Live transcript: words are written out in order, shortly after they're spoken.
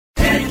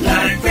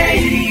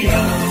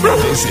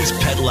This is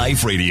Pet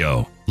Life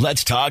Radio.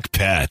 Let's talk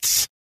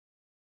pets.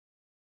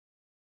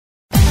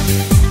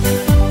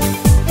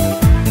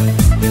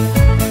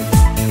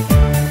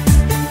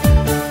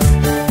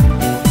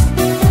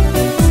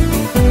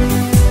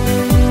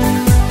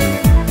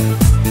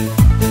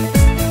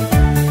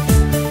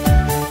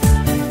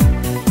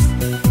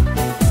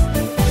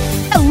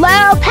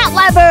 Hello, pet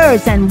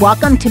lovers, and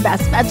welcome to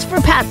Best Bets for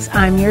Pets.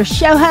 I'm your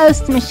show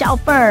host, Michelle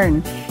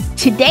Fern.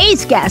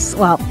 Today's guest,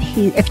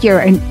 if you're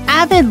an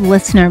avid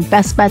listener of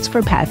Best Bets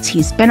for Pets,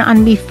 he's been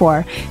on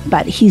before,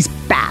 but he's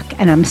back,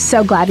 and I'm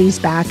so glad he's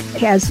back.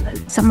 He has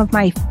some of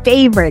my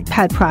favorite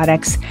pet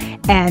products,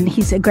 and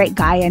he's a great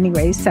guy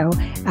anyway, so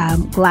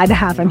I'm glad to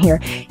have him here.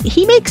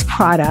 He makes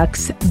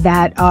products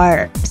that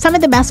are some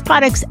of the best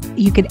products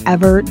you could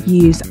ever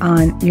use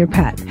on your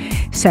pet.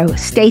 So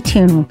stay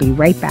tuned. We'll be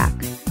right back.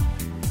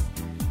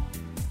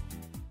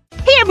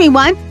 Hey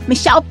everyone,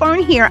 Michelle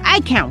Fern here. I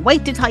can't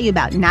wait to tell you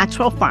about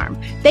Natural Farm.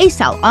 They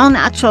sell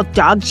all-natural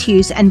dog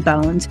chews and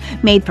bones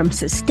made from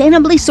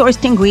sustainably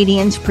sourced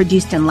ingredients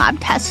produced and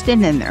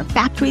lab-tested in their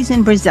factories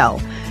in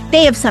Brazil.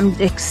 They have some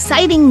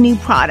exciting new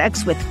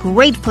products with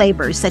great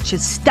flavors, such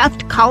as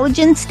stuffed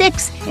collagen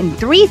sticks in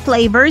 3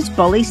 flavors: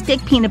 Bully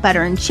Stick, Peanut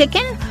Butter, and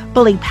Chicken,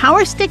 Bully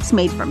Power Sticks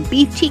made from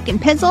beef cheek and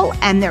pizzle,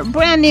 and their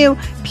brand new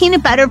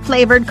peanut butter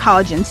flavored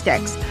collagen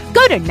sticks.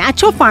 Go to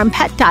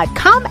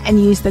naturalfarmpet.com and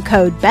use the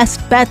code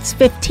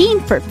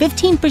BESTBETS15 for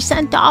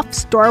 15% off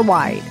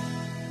store-wide.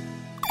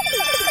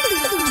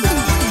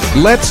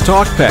 Let's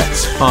Talk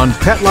Pets on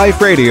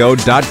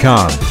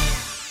PetLifeRadio.com.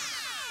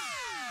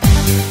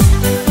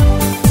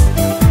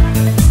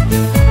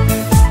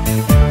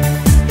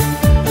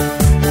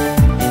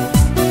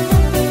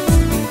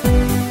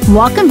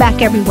 Welcome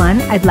back,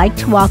 everyone. I'd like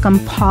to welcome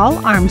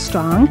Paul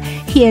Armstrong.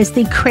 He is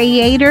the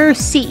creator,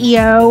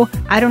 CEO,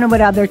 I don't know what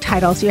other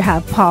titles you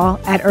have, Paul,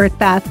 at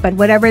earthbath, but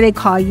whatever they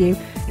call you,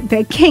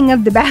 the king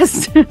of the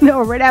best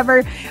or whatever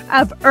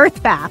of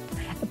earthbath,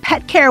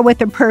 pet care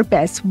with a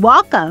purpose.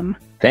 Welcome.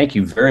 Thank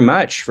you very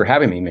much for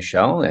having me,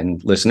 Michelle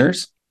and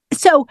listeners.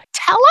 So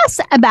tell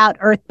us about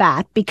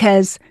earthbath,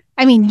 because,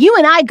 I mean, you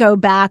and I go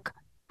back,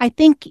 I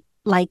think,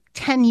 like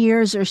 10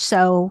 years or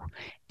so.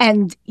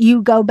 And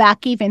you go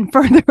back even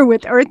further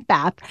with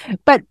earthbath.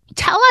 But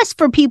tell us,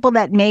 for people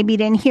that maybe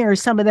didn't hear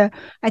some of the,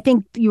 I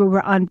think you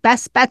were on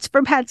Best Bets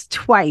for Pets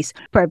twice.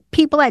 For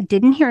people that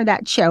didn't hear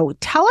that show,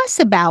 tell us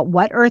about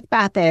what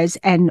earthbath is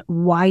and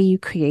why you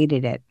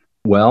created it.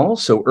 Well,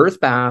 so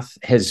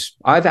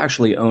I've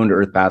actually owned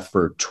earthbath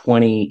for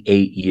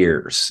 28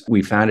 years.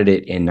 We founded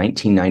it in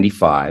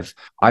 1995.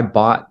 I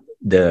bought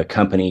the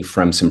company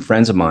from some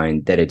friends of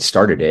mine that had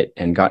started it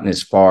and gotten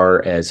as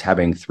far as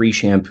having 3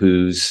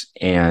 shampoos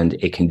and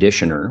a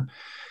conditioner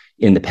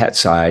in the pet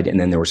side. And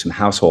then there were some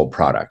household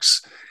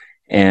products.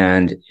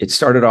 And it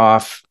started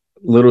off,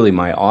 literally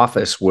my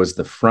office was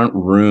the front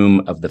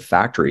room of the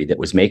factory that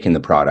was making the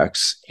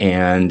products.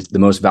 And the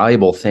most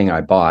valuable thing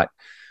I bought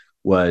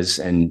was,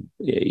 and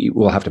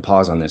we'll have to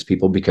pause on this,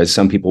 people, because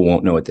some people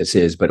won't know what this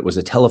is, but it was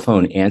a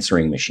telephone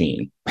answering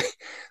machine.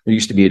 There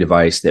used to be a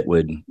device that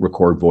would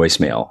record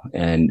voicemail,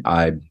 and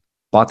I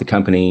bought the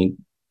company,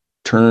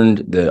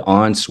 turned the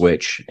on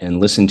switch, and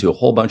listened to a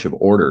whole bunch of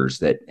orders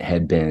that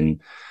had been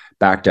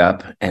backed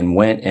up, and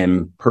went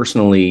and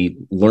personally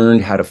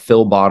learned how to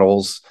fill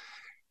bottles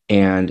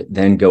and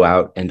then go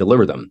out and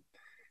deliver them.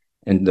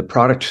 And the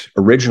product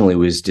originally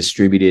was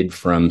distributed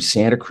from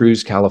Santa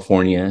Cruz,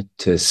 California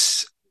to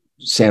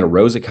Santa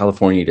Rosa,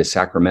 California to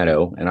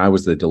Sacramento, and I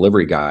was the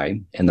delivery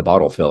guy and the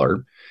bottle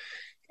filler.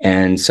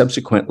 And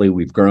subsequently,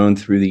 we've grown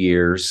through the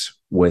years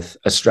with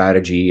a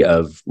strategy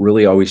of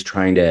really always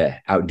trying to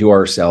outdo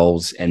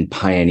ourselves and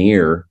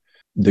pioneer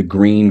the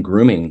green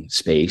grooming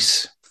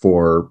space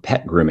for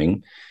pet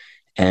grooming.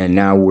 And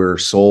now we're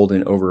sold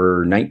in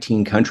over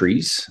 19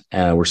 countries.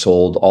 We're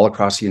sold all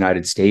across the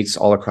United States,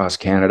 all across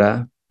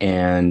Canada,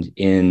 and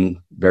in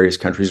various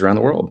countries around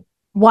the world.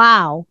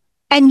 Wow.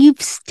 And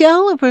you've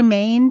still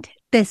remained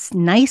this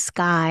nice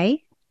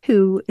guy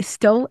who is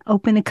still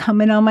open to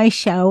coming on my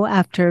show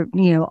after,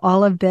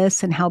 all of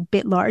this and how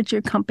large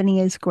your company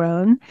has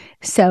grown.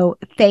 So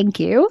thank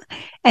you.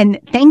 And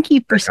thank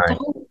you for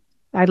still,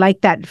 I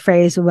like that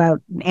phrase about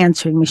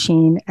answering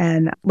machine.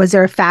 And was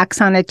there a fax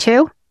on it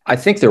too? I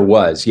think there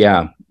was,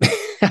 yeah.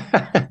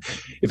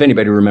 If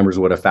anybody remembers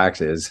what a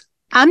fax is.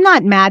 I'm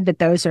not mad that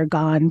those are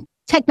gone.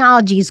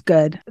 Technology is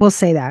good. We'll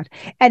say that.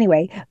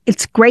 Anyway,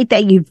 it's great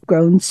that you've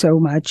grown so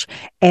much.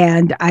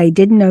 And I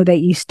didn't know that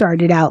you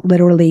started out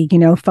literally,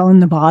 filling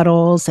the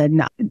bottles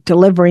and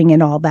delivering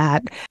and all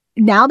that.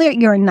 Now that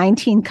you're in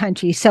 19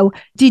 countries, so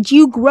did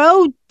you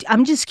grow?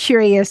 I'm just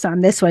curious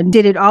on this one.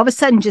 Did it all of a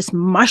sudden just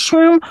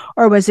mushroom,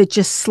 or was it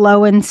just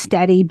slow and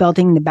steady,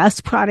 building the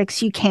best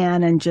products you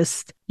can and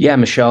just... Yeah,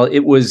 Michelle,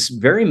 it was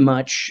very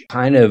much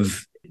kind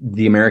of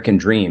the American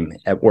dream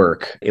at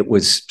work. It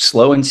was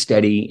slow and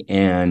steady.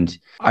 And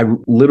I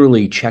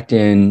literally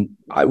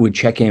I would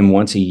check in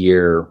once a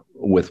year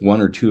with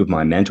 1 or 2 of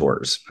my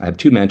mentors. I have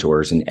 2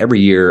 mentors, and every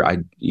year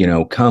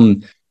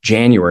come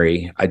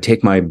January, I'd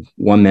take my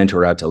one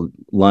mentor out to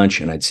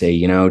lunch and I'd say,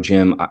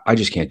 Jim, I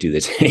just can't do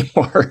this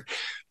anymore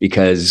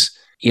because,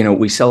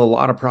 we sell a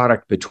lot of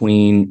product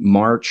between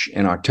March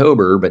and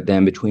October, but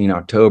then between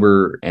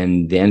October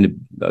and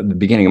the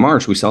beginning of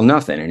March, we sell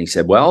nothing. And he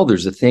said, well,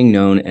 there's a thing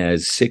known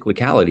as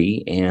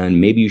cyclicality,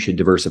 and maybe you should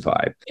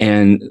diversify.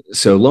 And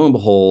so lo and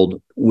behold,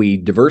 we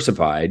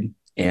diversified.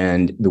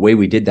 And the way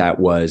we did that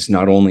was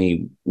not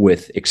only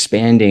with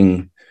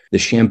expanding the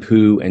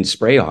shampoo and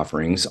spray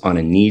offerings on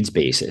a needs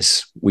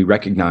basis. We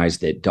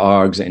recognized that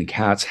dogs and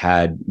cats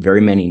had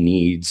very many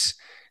needs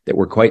that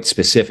were quite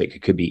specific.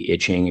 It could be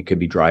itching, it could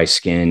be dry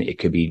skin, it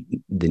could be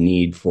the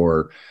need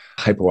for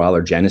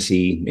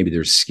hypoallergenicity, maybe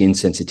there's skin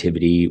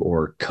sensitivity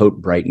or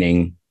coat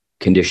brightening,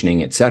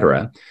 conditioning,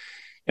 etc.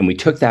 And we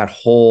took that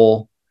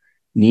whole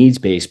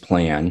needs-based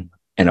plan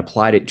and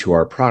applied it to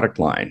our product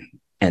line.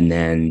 And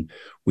then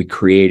we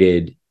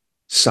created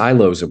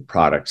silos of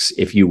products,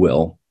 if you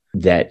will,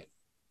 that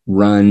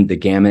run the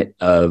gamut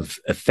of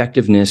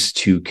effectiveness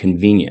to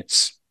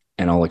convenience.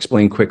 And I'll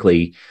explain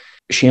quickly.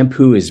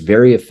 Shampoo is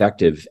very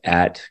effective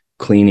at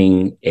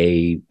cleaning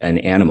an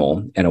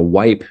animal, and a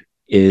wipe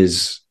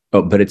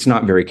but it's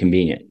not very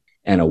convenient.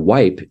 And a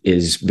wipe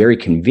is very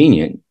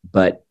convenient,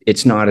 but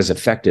it's not as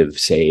effective,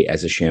 say,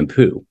 as a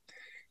shampoo.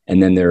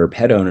 And then there are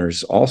pet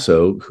owners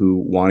also who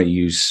want to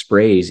use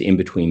sprays in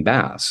between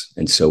baths.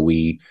 And so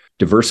we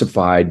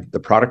diversified the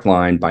product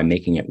line by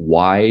making it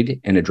wide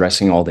and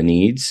addressing all the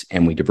needs.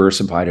 And we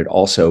diversified it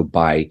also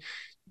by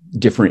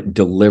different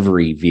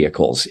delivery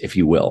vehicles, if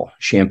you will.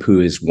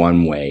 Shampoo is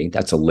one way.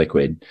 That's a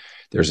liquid.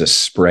 There's a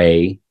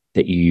spray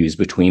that you use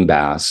between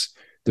baths.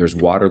 There's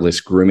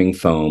waterless grooming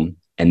foam.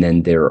 And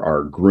then there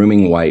are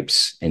grooming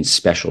wipes and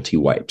specialty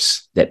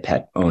wipes that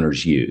pet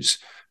owners use.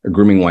 A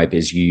grooming wipe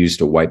is used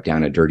to wipe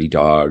down a dirty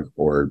dog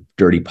or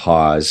dirty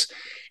paws.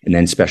 And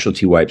then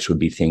specialty wipes would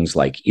be things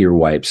like ear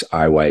wipes,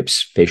 eye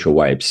wipes, facial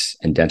wipes,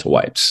 and dental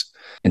wipes.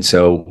 And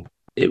so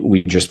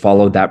we just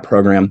followed that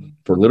program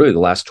for literally the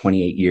last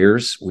 28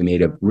 years. We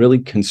made a really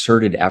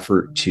concerted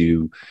effort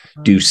to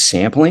do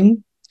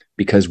sampling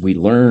because we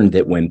learned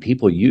that when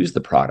people use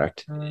the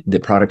product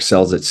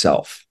sells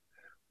itself.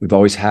 We've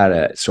always had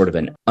a sort of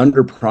an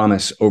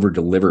under-promise,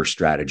 over-deliver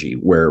strategy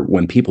where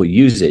when people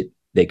use it,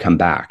 they come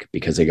back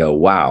because they go,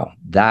 wow,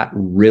 that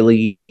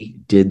really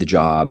did the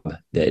job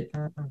that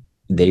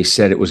they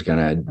said it was going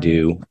to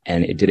do,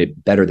 and it did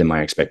it better than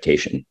my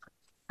expectation.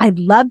 I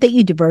love that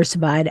you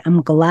diversified.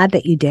 I'm glad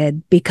that you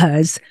did,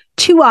 because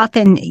too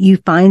often you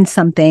find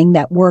something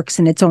that works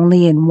and it's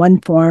only in one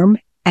form,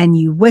 and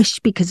you wish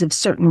because of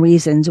certain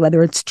reasons,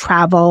 whether it's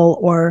travel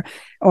or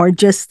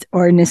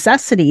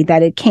necessity,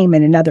 that it came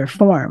in another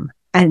form.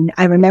 And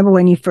I remember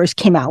when you first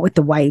came out with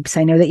the wipes,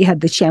 I know that you had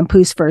the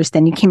shampoos first,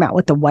 then you came out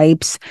with the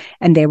wipes,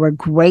 and they were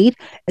great,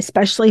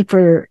 especially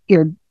for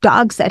your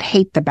dogs that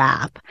hate the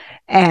bath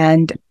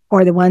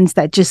or the ones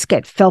that just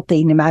get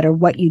filthy no matter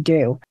what you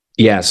do.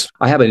 Yes.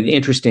 I have an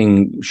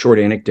interesting short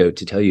anecdote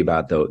to tell you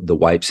about the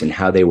wipes and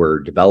how they were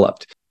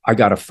developed. I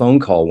got a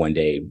phone call one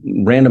day,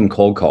 random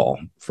cold call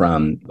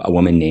from a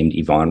woman named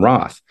Yvonne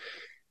Roth.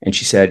 And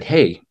she said,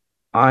 hey,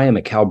 I am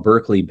a Cal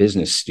Berkeley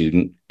business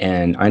student,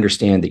 and I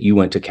understand that you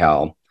went to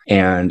Cal,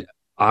 and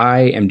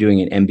I am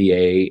doing an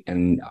MBA,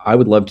 and I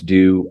would love to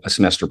do a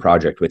semester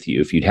project with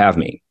you if you'd have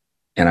me.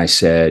 And I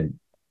said,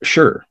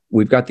 sure,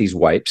 we've got these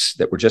wipes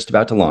that we're just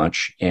about to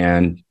launch,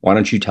 and why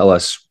don't you tell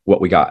us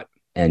what we got?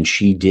 And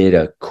she did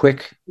a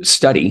quick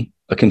study,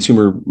 a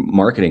consumer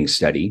marketing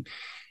study.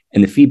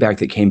 And the feedback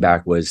that came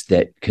back was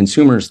that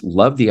consumers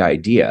loved the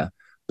idea,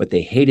 but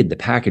they hated the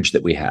package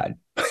that we had.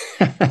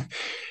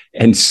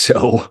 And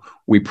so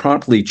we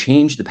promptly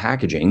changed the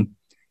packaging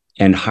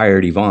and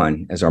hired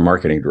Yvonne as our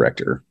marketing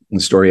director. And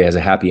the story has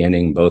a happy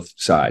ending both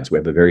sides. We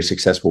have a very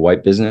successful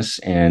wipe business,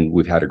 and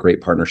we've had a great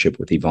partnership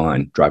with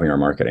Yvonne driving our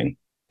marketing.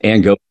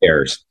 And go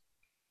Bears.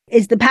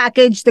 Is the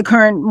package the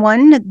current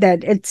one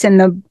that it's in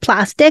the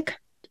plastic?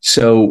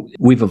 So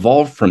we've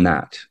evolved from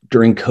that.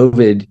 During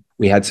COVID,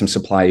 we had some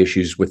supply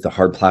issues with the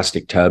hard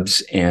plastic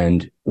tubs,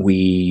 and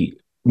we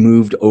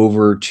moved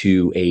over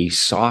to a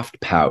soft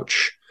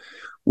pouch,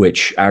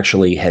 which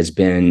actually has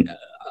been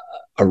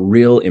a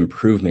real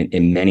improvement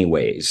in many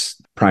ways.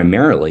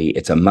 Primarily,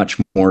 it's a much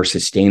more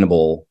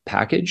sustainable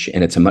package,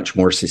 and it's a much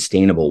more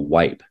sustainable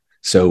wipe.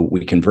 So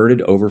we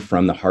converted over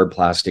from the hard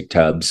plastic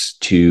tubs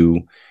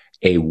to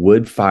a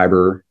wood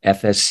fiber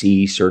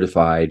FSC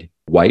certified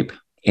wipe,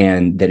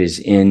 and that is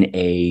in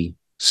a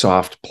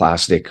soft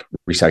plastic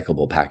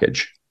recyclable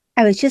package.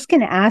 I was just going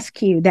to ask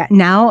you that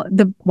now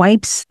the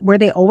wipes, were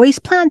they always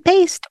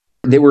plant-based?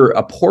 They were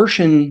a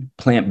portion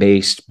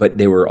plant-based, but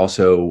they were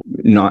also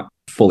not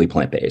fully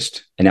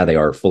plant-based. And now they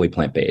are fully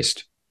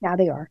plant-based. Now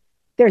they are.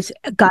 There's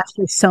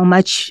so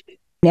much,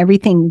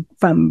 everything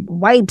from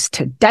wipes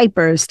to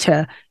diapers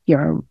to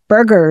your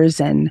burgers,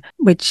 and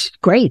which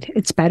great.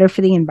 It's better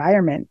for the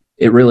environment.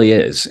 It really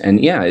is.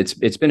 And yeah,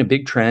 it's been a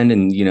big trend.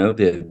 And,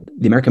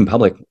 the American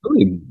public,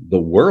 really the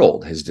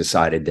world, has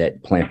decided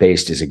that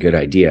plant-based is a good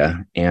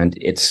idea. And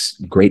it's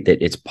great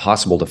that it's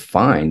possible to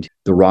find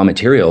the raw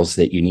materials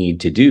that you need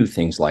to do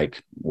things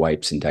like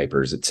wipes and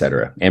diapers,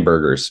 etc., and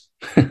burgers.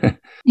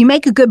 You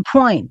make a good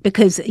point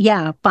because,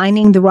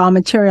 finding the raw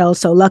materials.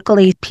 So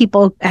luckily,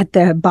 people at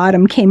the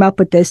bottom came up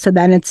with this. So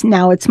then it's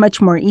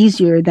much more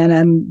easier than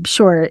I'm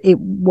sure it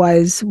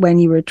was when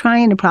you were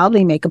trying to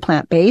probably make a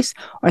plant-based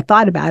or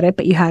thought about it,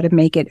 but you had to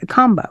make it a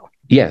combo.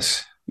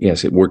 Yes,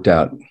 it worked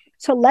out.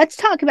 So let's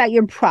talk about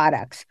your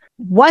products.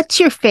 What's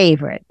your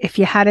favorite if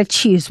you had to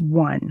choose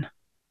one?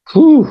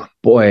 Whew,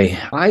 boy,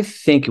 I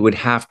think it would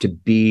have to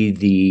be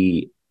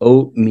the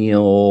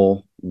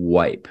oatmeal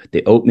wipe,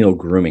 the oatmeal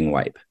grooming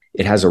wipe.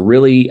 It has a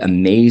really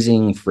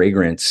amazing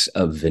fragrance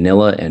of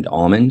vanilla and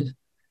almond,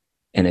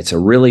 and it's a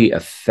really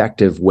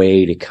effective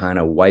way to kind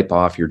of wipe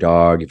off your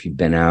dog if you've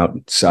been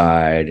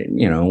outside,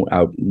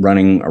 out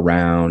running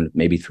around,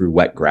 maybe through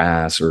wet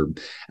grass or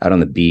out on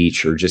the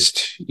beach, or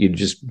you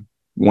just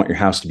want your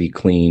house to be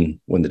clean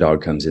when the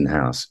dog comes in the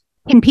house.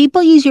 Can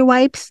people use your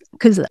wipes?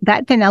 Because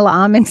that vanilla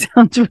almond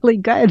sounds really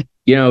good.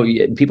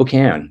 People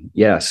can,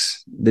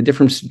 yes. The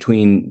difference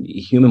between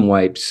human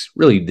wipes,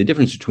 really the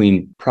difference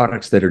between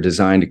products that are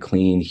designed to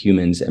clean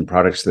humans and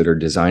products that are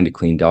designed to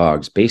clean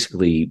dogs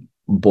basically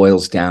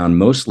boils down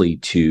mostly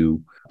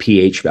to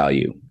pH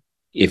value.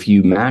 If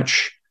you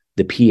match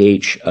the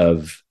pH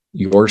of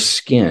your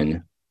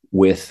skin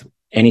with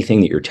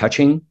anything that you're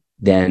touching,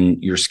 then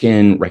your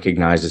skin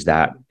recognizes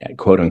that,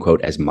 quote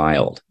unquote, as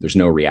mild. There's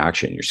no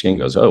reaction. Your skin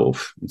goes, oh,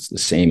 it's the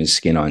same as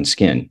skin on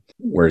skin.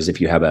 Whereas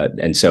if you have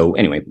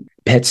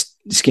pets'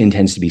 skin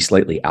tends to be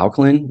slightly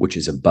alkaline, which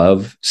is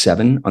above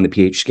 7 on the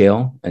pH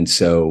scale. And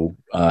so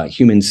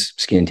humans'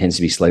 skin tends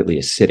to be slightly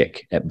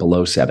acidic at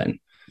below 7.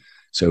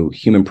 So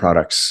human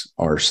products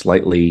are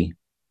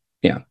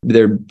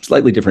they're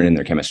slightly different in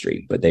their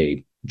chemistry, but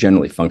they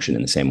generally function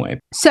in the same way.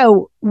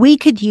 So we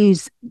could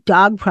use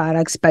dog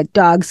products, but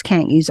dogs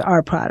can't use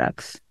our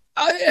products.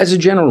 As a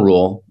general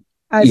rule.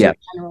 A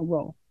general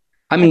rule.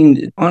 I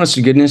mean, honest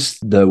to goodness,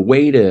 the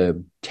way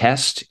to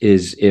test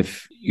is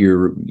if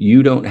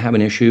you don't have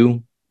an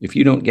issue, if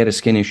you don't get a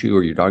skin issue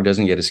or your dog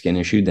doesn't get a skin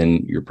issue,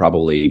 then you're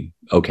probably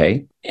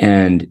okay.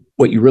 And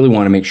what you really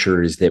want to make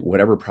sure is that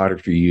whatever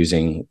product you're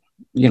using,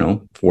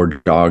 for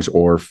dogs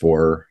or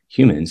for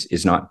humans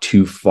is not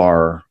too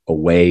far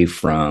away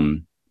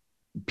from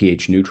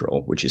pH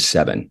neutral, which is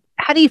 7.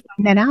 How do you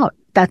find that out?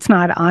 That's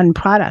not on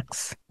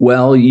products.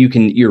 Well,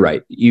 you're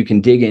right. You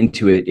can dig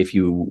into it if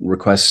you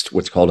request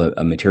what's called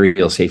a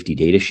material safety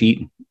data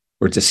sheet,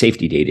 or it's a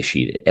safety data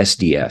sheet,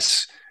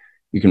 SDS.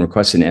 You can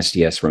request an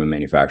SDS from a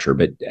manufacturer,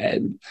 but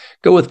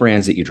go with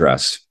brands that you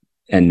trust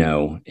and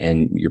know,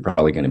 and you're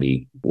probably going to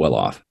be well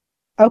off.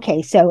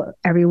 Okay, so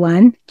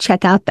everyone,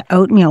 check out the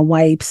oatmeal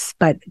wipes,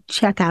 but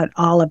check out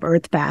all of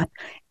earthbath.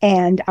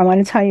 And I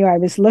want to tell you, I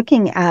was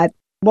looking at,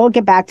 we'll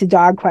get back to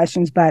dog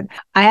questions, but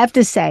I have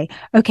to say,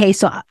 okay,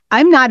 so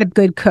I'm not a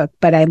good cook,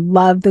 but I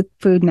love the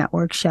Food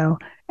Network show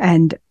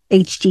and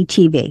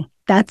HGTV.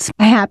 That's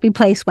a happy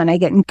place when I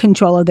get in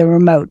control of the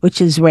remote, which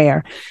is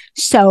rare.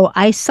 So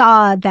I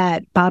saw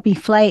that Bobby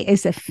Flay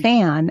is a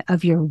fan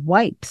of your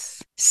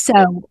wipes.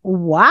 So,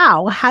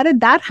 wow, how did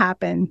that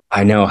happen?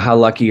 I know. How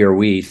lucky are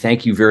we?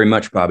 Thank you very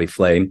much, Bobby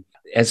Flay.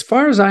 As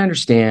far as I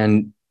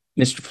understand,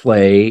 Mr.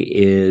 Flay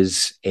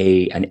is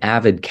an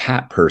avid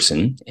cat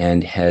person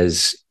and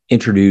has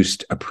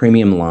introduced a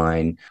premium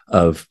line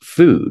of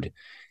food.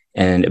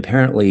 And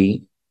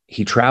apparently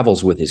he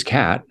travels with his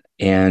cat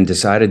and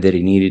decided that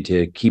he needed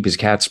to keep his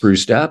cat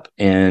spruced up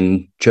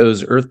and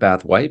chose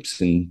earthbath wipes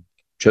and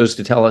chose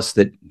to tell us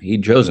that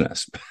he'd chosen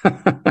us,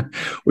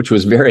 which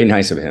was very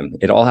nice of him.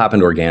 It all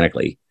happened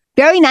organically.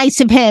 Very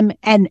nice of him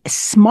and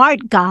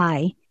smart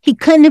guy. He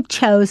couldn't have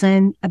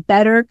chosen a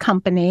better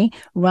company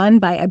run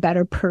by a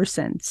better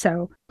person.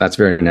 So that's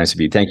very nice of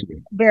you. Thank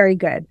you. Very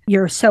good.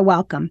 You're so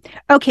welcome.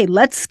 Okay,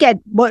 let's get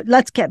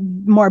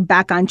more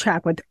back on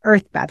track with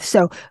earthbath.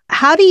 So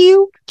how do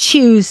you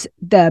choose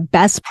the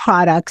best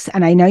products?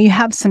 And I know you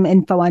have some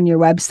info on your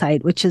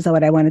website, which is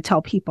what I want to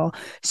tell people.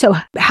 So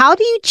how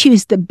do you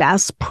choose the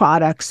best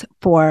products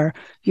for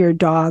your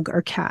dog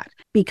or cat?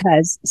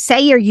 Because say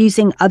you're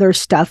using other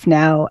stuff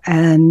now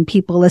and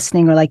people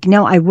listening are like,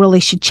 no, I really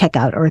should check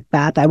out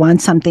earthbath. I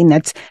want something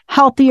that's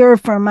healthier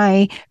for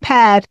my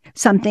pet,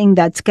 something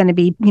that's going to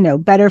be,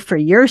 better for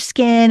your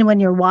skin when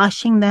you're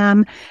washing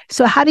them.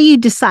 So how do you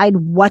decide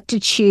what to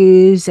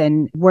choose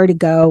and where to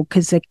go?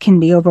 Because it can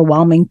be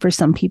overwhelming for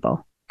some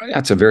people.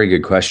 That's a very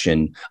good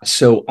question.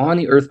 So on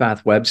the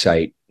earthbath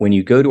website, when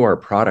you go to our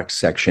products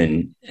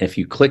section, if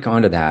you click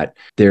onto that,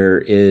 there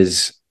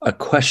is a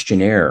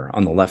questionnaire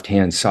on the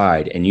left-hand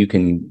side, and you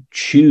can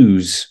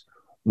choose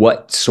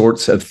what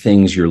sorts of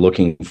things you're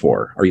looking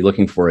for. Are you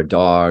looking for a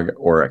dog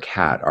or a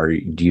cat?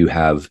 Do you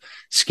have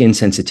skin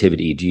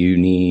sensitivity? Do you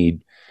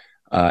need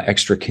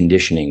extra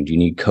conditioning? Do you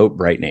need coat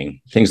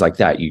brightening? Things like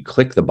that. You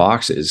click the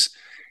boxes,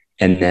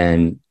 and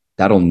then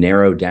that'll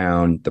narrow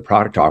down the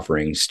product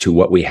offerings to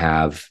what we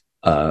have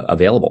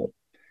available.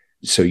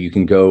 So you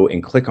can go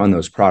and click on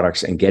those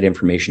products and get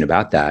information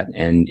about that.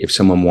 And if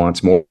someone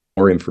wants more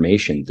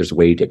information, there's a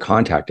way to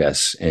contact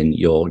us, and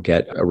you'll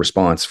get a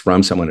response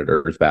from someone at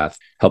earthbath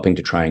helping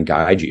to try and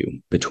guide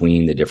you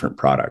between the different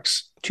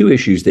products. two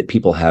issues that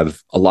people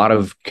have a lot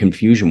of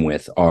confusion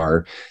with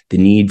are the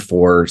need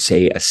for,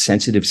 say, a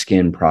sensitive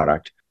skin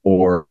product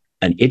or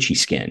an itchy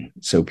skin.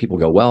 So people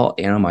go, well,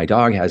 my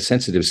dog has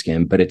sensitive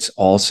skin, but it's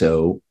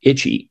also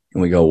itchy.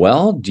 And we go,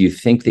 well, do you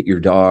think that your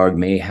dog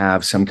may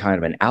have some kind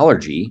of an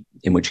allergy?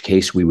 In which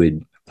case we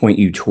would point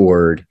you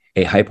toward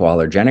a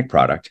hypoallergenic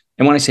product.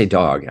 And when I say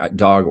dog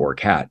or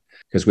cat,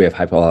 because we have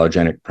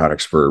hypoallergenic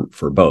products for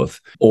both.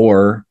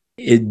 Or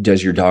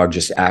does your dog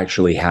just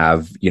actually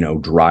have,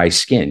 dry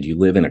skin? Do you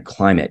live in a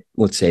climate,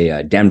 let's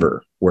say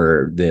Denver,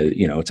 where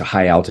it's a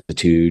high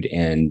altitude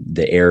and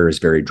the air is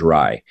very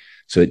dry.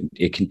 So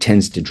it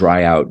tends to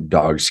dry out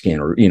dog skin,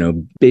 or,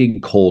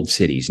 big cold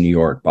cities, New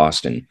York,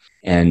 Boston.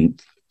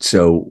 And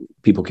so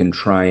people can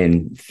try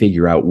and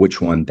figure out which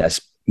one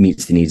best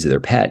meets the needs of their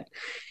pet.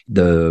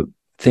 The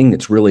thing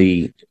that's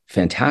really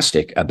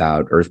fantastic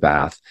about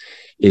earthbath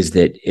is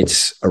that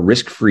it's a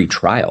risk-free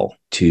trial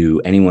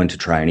to anyone to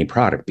try any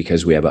product,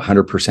 because we have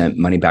 100%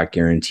 money-back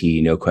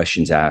guarantee, no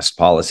questions asked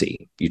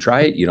policy. You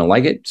try it, you don't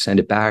like it, send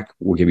it back,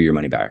 we'll give you your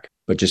money back.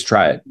 But just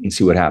try it and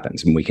see what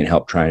happens. And we can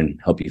try and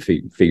help you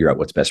figure out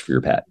what's best for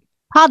your pet.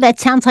 Paul, that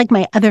sounds like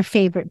my other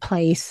favorite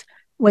place,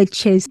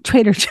 which is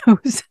Trader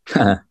Joe's.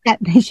 That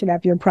they should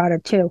have your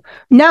product too.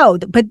 No,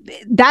 but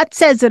that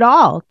says it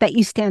all, that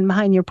you stand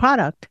behind your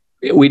product.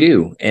 We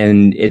do.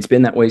 And it's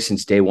been that way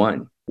since day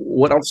one.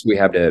 What else do we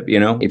have to,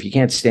 if you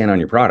can't stand on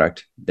your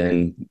product,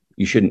 then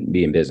you shouldn't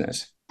be in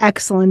business.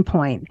 Excellent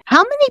point.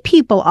 How many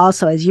people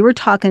also, as you were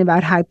talking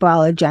about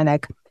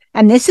hypoallergenic,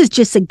 and this is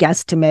just a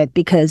guesstimate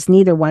because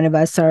neither one of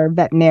us are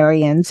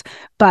veterinarians,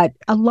 but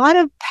a lot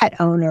of pet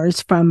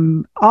owners,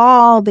 from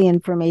all the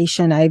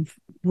information I've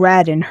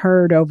read and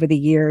heard over the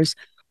years,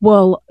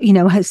 will,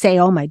 say,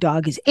 oh, my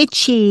dog is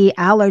itchy,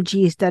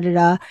 allergies,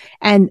 da-da-da.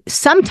 And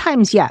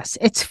sometimes, yes,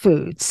 it's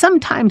food.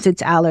 Sometimes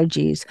it's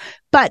allergies.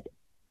 But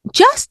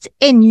just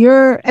in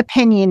your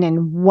opinion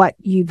and what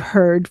you've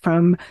heard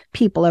from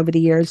people over the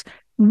years,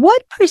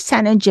 what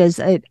percentages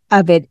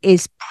of it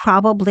is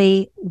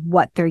probably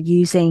what they're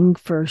using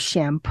for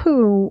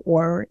shampoo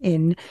or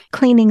in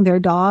cleaning their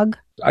dog?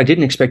 I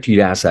didn't expect you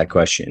to ask that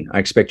question. I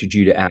expected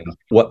you to ask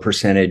what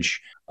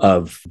percentage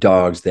of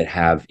dogs that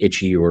have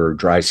itchy or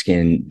dry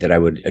skin that I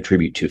would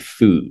attribute to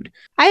food.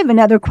 I have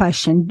another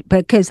question,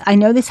 because I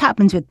know this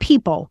happens with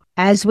people.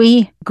 As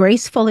we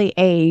gracefully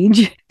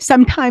age,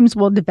 sometimes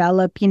we'll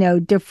develop,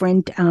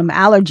 different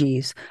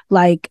allergies.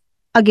 Like,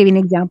 I'll give you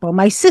an example.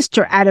 My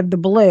sister, out of the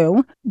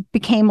blue,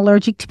 became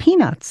allergic to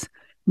peanuts.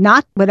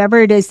 Not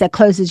whatever it is that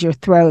closes your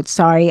throat.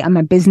 Sorry, I'm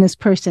a business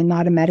person,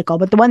 not a medical.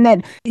 But the one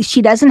that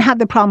she doesn't have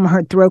the problem,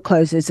 her throat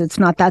closes. It's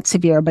not that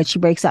severe, but she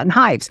breaks out in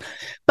hives.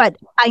 But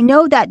I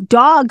know that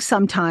dogs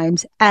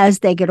sometimes, as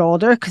they get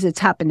older, because it's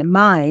happened to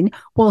mine,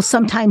 will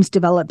sometimes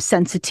develop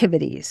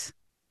sensitivities.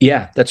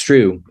 Yeah, that's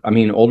true. I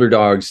mean, older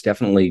dogs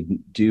definitely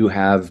do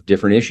have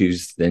different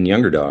issues than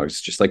younger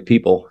dogs, just like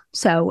people.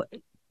 So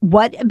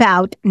what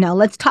about, now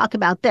let's talk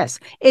about this.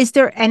 Is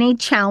there any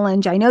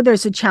challenge? I know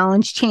there's a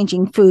challenge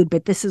changing food,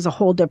 but this is a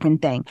whole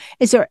different thing.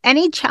 Is there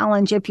any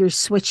challenge if you're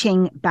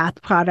switching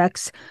bath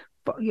products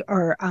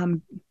or,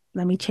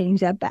 let me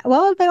change that back.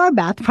 Well, they are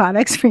bath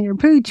products for your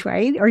pooch,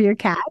 right? Or your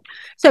cat.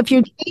 So if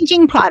you're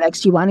changing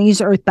products, you want to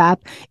use earth bath.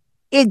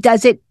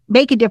 Does it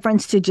make a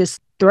difference to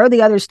just throw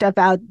the other stuff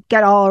out,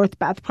 get all earth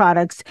bath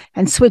products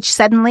and switch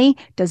suddenly?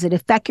 Does it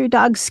affect your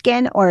dog's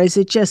skin, or is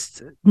it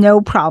just no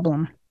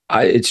problem?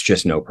 It's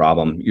just no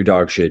problem. Your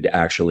dog should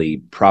actually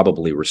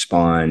probably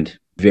respond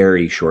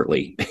very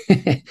shortly.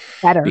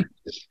 Better.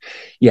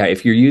 Yeah,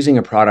 if you're using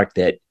a product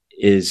that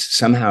is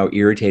somehow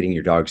irritating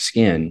your dog's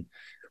skin,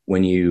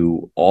 when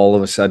you all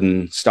of a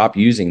sudden stop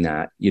using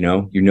that,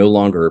 you're no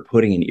longer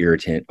putting an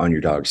irritant on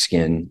your dog's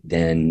skin,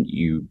 then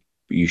you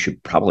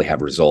should probably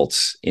have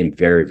results in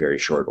very, very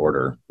short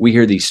order. We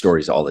hear these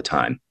stories all the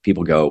time.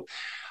 People go,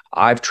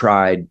 I've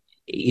tried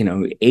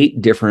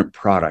 8 different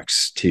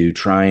products to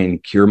try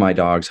and cure my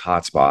dog's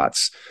hot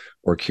spots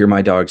or cure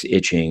my dog's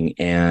itching.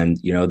 And,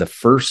 after the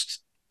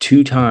first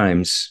 2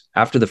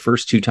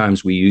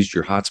 times we used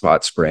your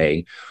hotspot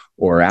spray,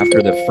 or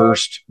after the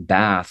first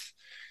bath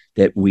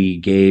that we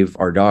gave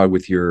our dog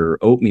with your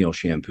oatmeal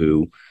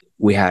shampoo,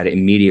 we had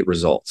immediate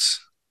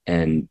results.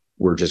 And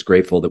we're just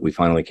grateful that we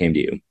finally came to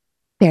you.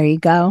 There you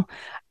go.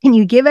 Can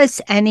you give us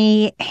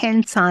any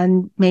hints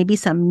on maybe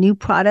some new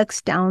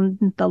products down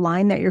the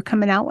line that you're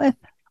coming out with?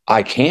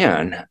 I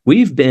can.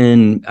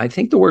 I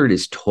think the word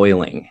is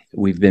toiling.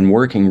 We've been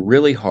working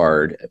really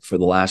hard for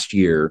the last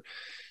year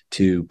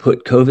to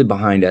put COVID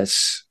behind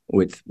us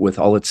with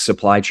all its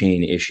supply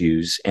chain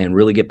issues and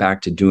really get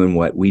back to doing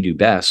what we do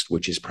best,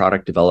 which is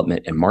product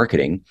development and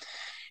marketing.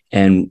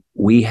 And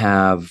we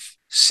have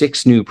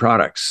 6 new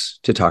products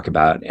to talk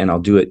about, and I'll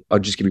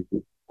just give you a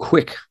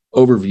quick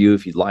overview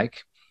if you'd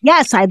like.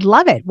 Yes, I'd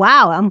love it.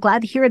 Wow, I'm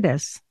glad to hear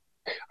this.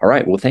 All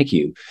right. Well, thank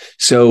you.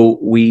 So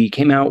we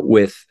came out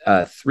with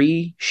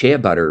 3 shea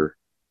butter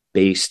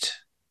based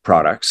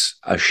products,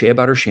 a shea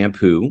butter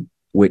shampoo,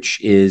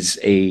 which is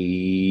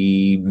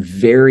a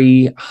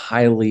very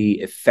highly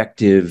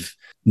effective,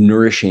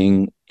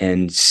 nourishing,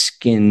 and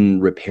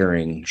skin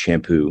repairing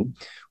shampoo.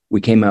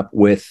 We came up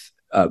with,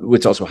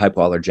 it's also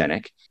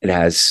hypoallergenic. It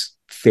has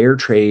fair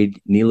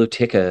trade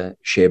Nilotica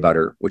shea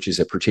butter, which is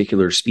a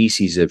particular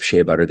species of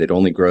shea butter that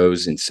only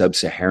grows in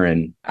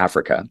sub-Saharan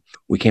Africa.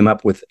 We came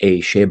up with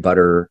a shea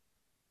butter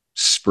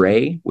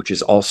spray, which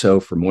is also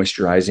for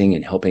moisturizing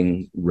and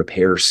helping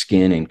repair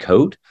skin and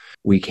coat.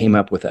 We came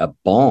up with a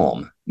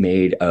balm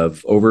made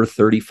of over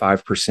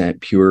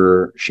 35%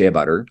 pure shea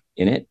butter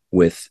in it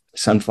with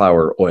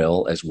sunflower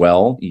oil as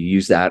well. You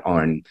use that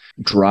on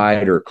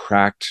dried or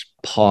cracked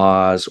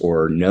paws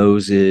or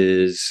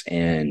noses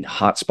and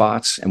hot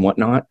spots and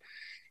whatnot.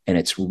 And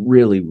it's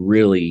really,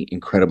 really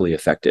incredibly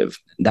effective.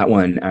 That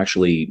one,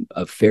 actually,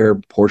 a fair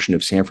portion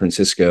of San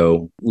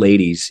Francisco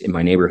ladies in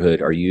my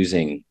neighborhood are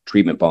using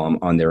treatment balm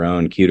on their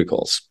own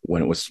cuticles.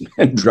 When it was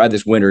dry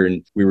this winter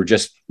and we were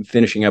just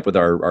finishing up with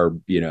our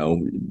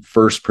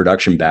first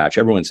production batch,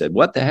 everyone said,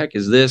 "What the heck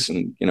is this?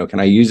 And, can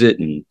I use it?"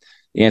 And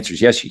the answer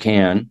is yes, you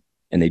can.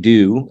 And they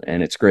do.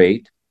 And it's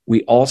great.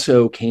 We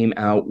also came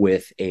out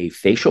with a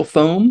facial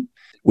foam,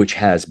 which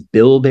has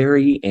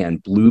bilberry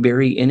and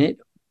blueberry in it.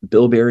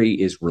 Bilberry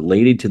is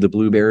related to the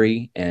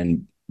blueberry,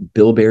 and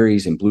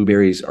bilberries and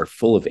blueberries are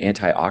full of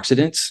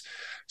antioxidants.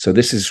 So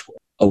this is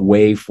a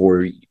way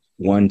for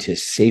one to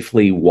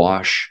safely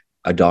wash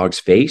a dog's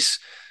face.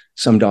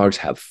 Some dogs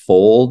have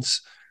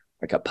folds,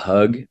 like a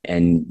pug,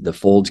 and the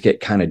folds get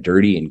kind of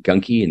dirty and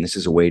gunky, and this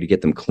is a way to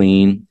get them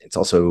clean. It's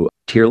also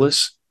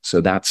tearless,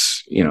 so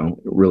that's,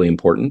 really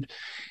important.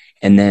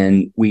 And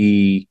then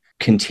we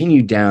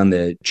continued down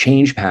the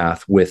change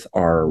path with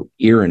our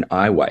ear and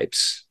eye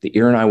wipes. The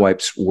ear and eye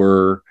wipes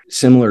were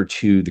similar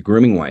to the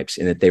grooming wipes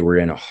in that they were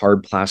in a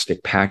hard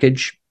plastic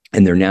package,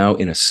 and they're now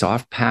in a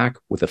soft pack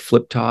with a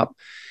flip top.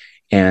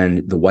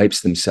 And the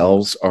wipes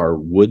themselves are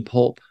wood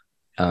pulp,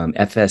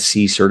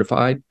 FSC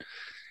certified.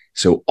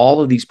 So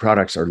all of these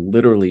products are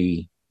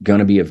literally going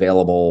to be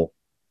available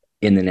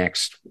in the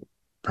next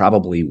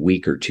probably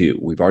week or two.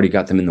 We've already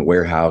got them in the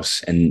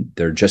warehouse, and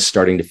they're just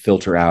starting to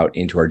filter out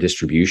into our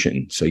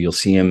distribution. So you'll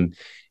see them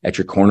at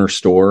your corner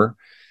store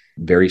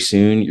very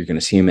soon. You're going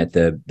to see them at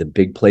the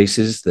big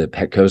places, the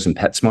Petcos and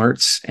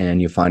PetSmarts,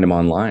 and you find them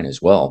online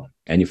as well.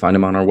 And you find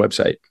them on our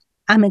website.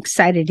 I'm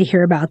excited to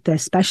hear about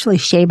this, especially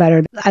shea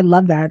butter. I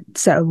love that.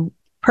 So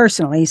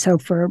personally, so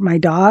for my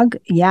dog,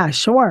 yeah,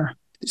 sure.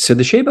 So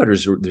the shea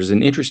butters, there's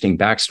an interesting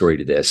backstory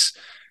to this.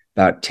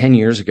 About 10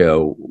 years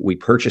ago, we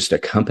purchased a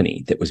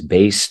company that was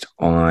based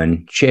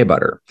on shea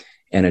butter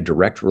and a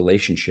direct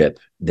relationship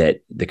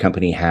that the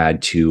company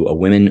had to a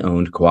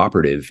women-owned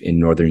cooperative in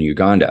northern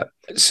Uganda.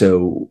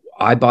 So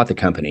I bought the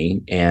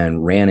company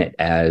and ran it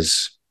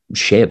as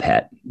Shea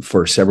Pet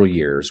for several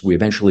years. We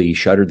eventually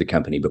shuttered the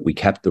company, but we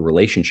kept the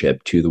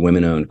relationship to the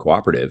women-owned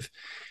cooperative.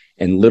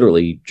 And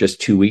literally just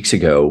 2 weeks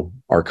ago,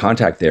 our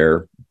contact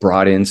there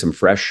brought in some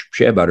fresh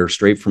shea butter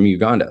straight from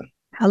Uganda.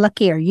 How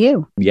lucky are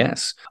you?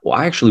 Yes. Well,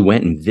 I actually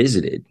went and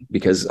visited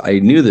because I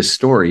knew the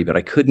story, but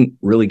I couldn't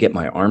really get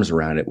my arms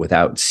around it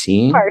without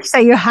seeing. So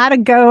you had to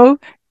go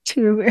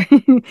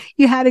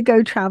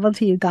travel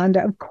to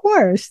Uganda, of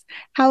course.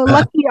 How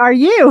lucky are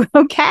you?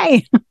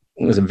 Okay.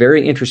 It was a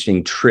very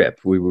interesting trip.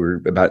 We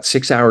were about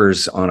 6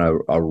 hours on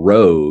a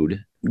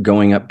road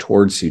going up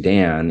towards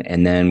Sudan,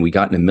 and then we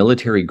got in a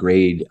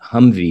military-grade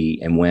Humvee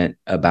and went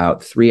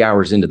about 3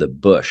 hours into the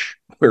bush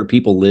where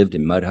people lived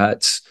in mud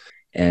huts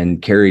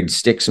and carried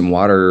sticks and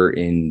water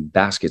in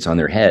baskets on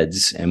their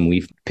heads. And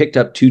we picked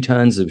up 2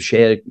 tons of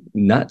shea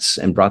nuts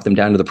and brought them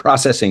down to the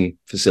processing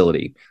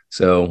facility.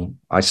 So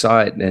I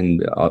saw it,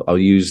 and I'll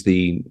use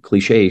the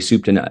cliche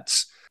soup to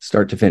nuts,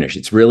 start to finish.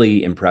 It's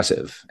really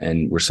impressive.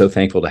 And we're so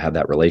thankful to have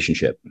that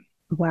relationship.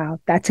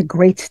 Wow, that's a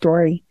great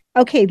story.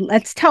 Okay,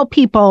 let's tell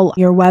people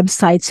your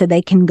website so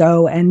they can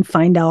go and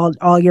find out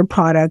all your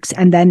products.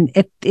 And then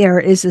if there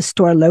is a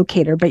store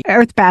locator, but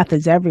earthbath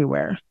is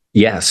everywhere.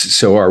 Yes.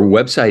 So our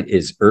website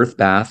is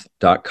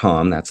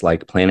earthbath.com. That's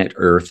like planet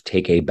Earth,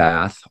 take a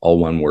bath, all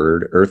one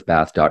word,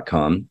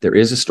 earthbath.com. There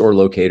is a store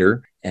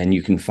locator, and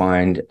you can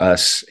find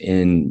us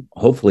in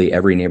hopefully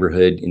every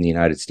neighborhood in the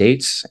United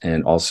States,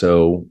 and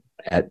also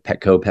at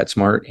Petco,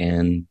 PetSmart,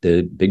 and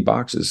the big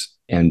boxes,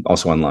 and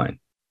also online.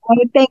 Oh,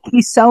 thank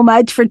you so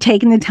much for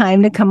taking the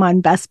time to come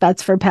on Best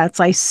Bets for Pets.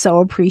 I so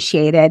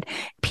appreciate it.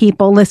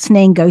 People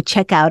listening, go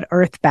check out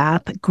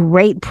Earthbath.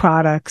 Great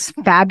products,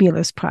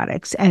 fabulous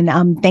products.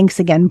 And thanks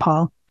again,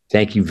 Paul.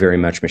 Thank you very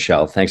much,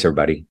 Michelle. Thanks,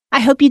 everybody. I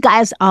hope you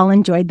guys all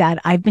enjoyed that.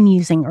 I've been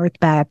using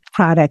Earthbath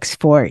products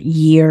for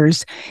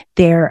years.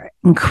 They're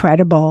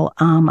incredible.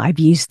 I've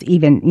used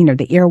even,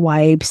 the ear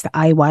wipes, the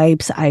eye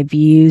wipes. I've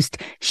used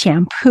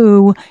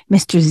shampoo.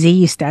 Mr. Z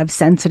used to have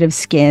sensitive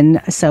skin,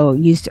 so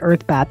used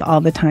Earthbath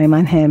all the time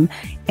on him.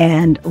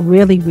 And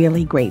really,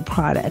 really great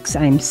products.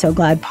 I'm so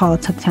glad Paul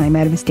took time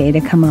out of his day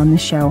to come on the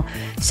show.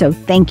 So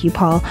thank you,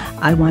 Paul.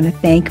 I want to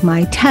thank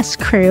my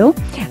test crew.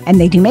 And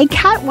they do make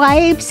cat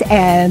wipes,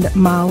 and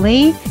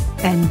Molly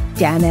and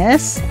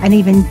Dennis and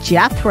even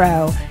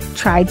Jethro.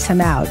 tried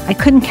some out. I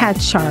couldn't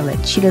catch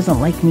Charlotte. She doesn't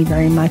like me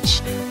very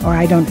much, or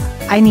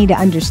I need to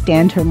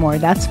understand her more.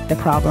 That's the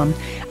problem.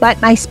 But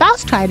my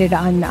spouse tried it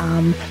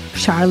on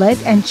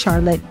Charlotte, and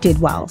Charlotte did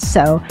well.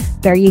 So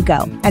there you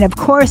go. And of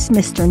course,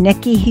 Mr.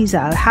 Nicky, he's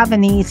a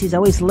Havanese. He's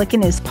always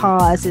licking his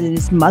paws and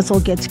his muzzle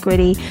gets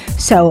gritty.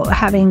 So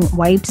having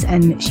wipes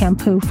and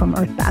shampoo from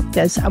Earthbath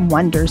does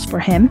wonders for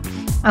him.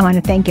 I want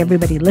to thank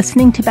everybody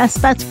listening to Best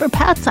Bets for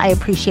Pets. I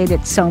appreciate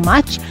it so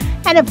much.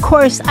 And of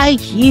course, a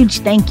huge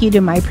thank you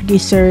to my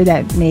producer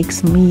that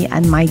makes me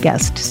and my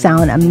guest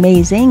sound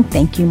amazing.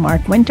 Thank you,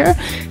 Mark Winter.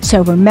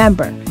 So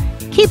remember,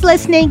 keep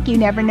listening. You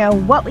never know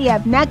what we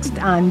have next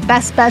on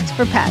Best Bets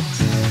for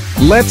Pets.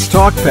 Let's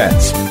Talk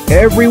Pets,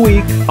 every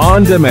week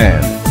on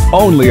demand,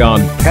 only on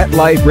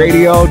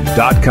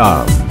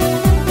PetLifeRadio.com.